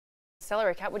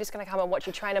celery cut. We're just going to come and watch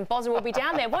you train, and Bozza will be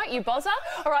down there, won't you, Bozza?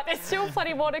 All right, there's still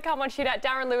plenty more to come on Shootout.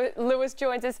 Darren Lewis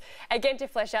joins us again to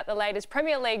flesh out the latest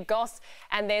Premier League goss,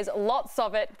 and there's lots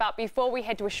of it. But before we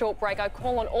head to a short break, I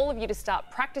call on all of you to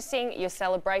start practicing your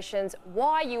celebrations.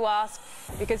 Why, you ask?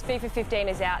 Because FIFA 15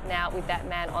 is out now with that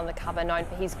man on the cover known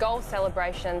for his goal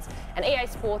celebrations, and EA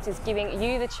Sports is giving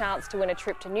you the chance to win a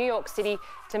trip to New York City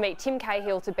to meet Tim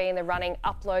Cahill to be in the running.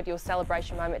 Upload your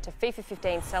celebration moment to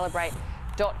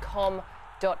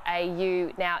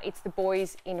FIFA15celebrate.com.au. Now, it's the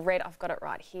boys in red. I've got it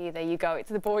right here. There you go. It's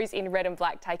the boys in red and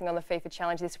black taking on the FIFA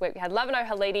challenge this week. We had Labinot,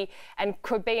 Haliti and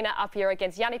Kwabena Appiah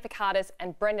against Yianni, Perkatis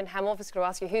and Brendan Hamill. I'm just going to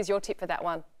ask you, who's your tip for that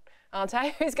one? Ante,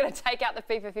 who's going to take out the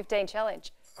FIFA 15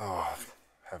 challenge? Oh,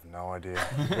 I have no idea.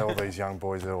 All these young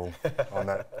boys are all on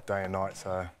that day and night,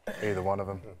 so either one of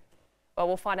them. Well,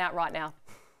 we'll find out right now.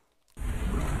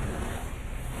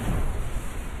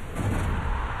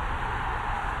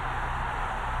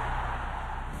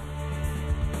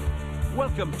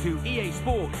 Welcome to EA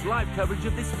Sports live coverage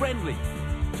of this friendly.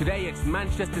 Today it's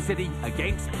Manchester City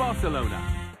against Barcelona.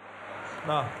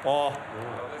 No. Oh.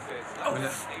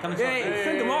 Hey,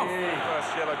 send them off.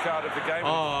 First yellow card of the game.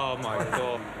 Oh my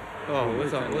God. Oh,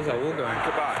 where's that wall going?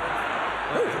 Goodbye.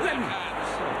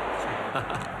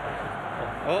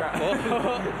 Oh.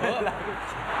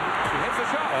 He hits a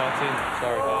shot. Oh, Tim,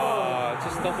 sorry. Oh,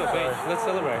 just stop the bench. Let's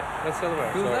celebrate. Let's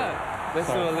celebrate. Who's that? Let's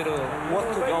do a little...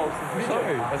 What's the goal?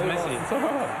 Sorry, that's Messi.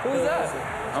 Who's that?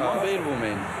 I'm unbeatable,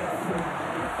 man.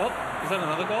 Oh, is that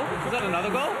another goal? Is that another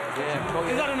goal?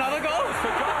 Yeah. Is that another goal?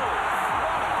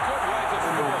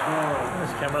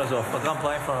 His camera's off. I can't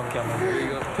play in front of the camera. There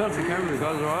you go. Turn the camera,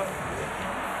 guys, alright?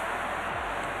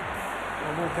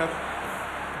 One more cap.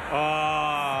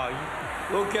 Oh,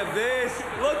 Look at this!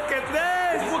 Look at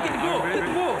this! Look at the ball! Get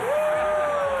the ball!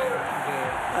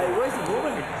 Hey, where's the ball,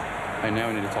 man? Hey, now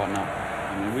we need to tighten up.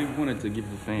 I mean, we wanted to give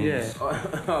the fans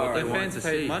what their fans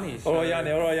paid money. So. All right,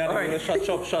 Yianni. Shut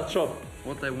shop.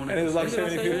 what they wanted And it to was like see.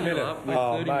 75th minute. With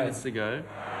 30 minutes to go.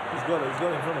 He's got it in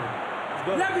front of him. He's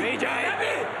got it.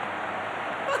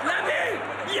 Labi!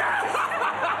 Yes!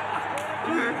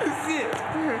 That's it.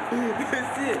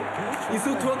 That's it. You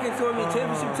still talking to him in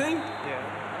championship team? Yeah.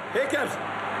 Here comes.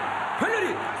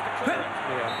 Penalty!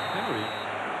 Penalty.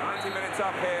 90 minutes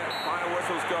up here. Final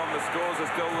whistle's gone. The scores are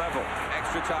still level.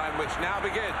 Extra time, which now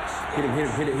begins. Hit him.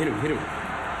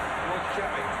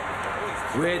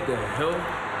 Where the hell?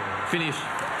 Finish.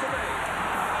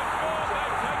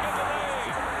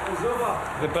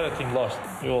 The better team lost.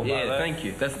 You all know that. Thank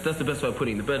you. That's the best way of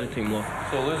putting it. The better team lost.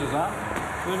 So losers, huh?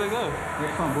 Where'd they go?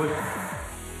 Yeah, come on, boys.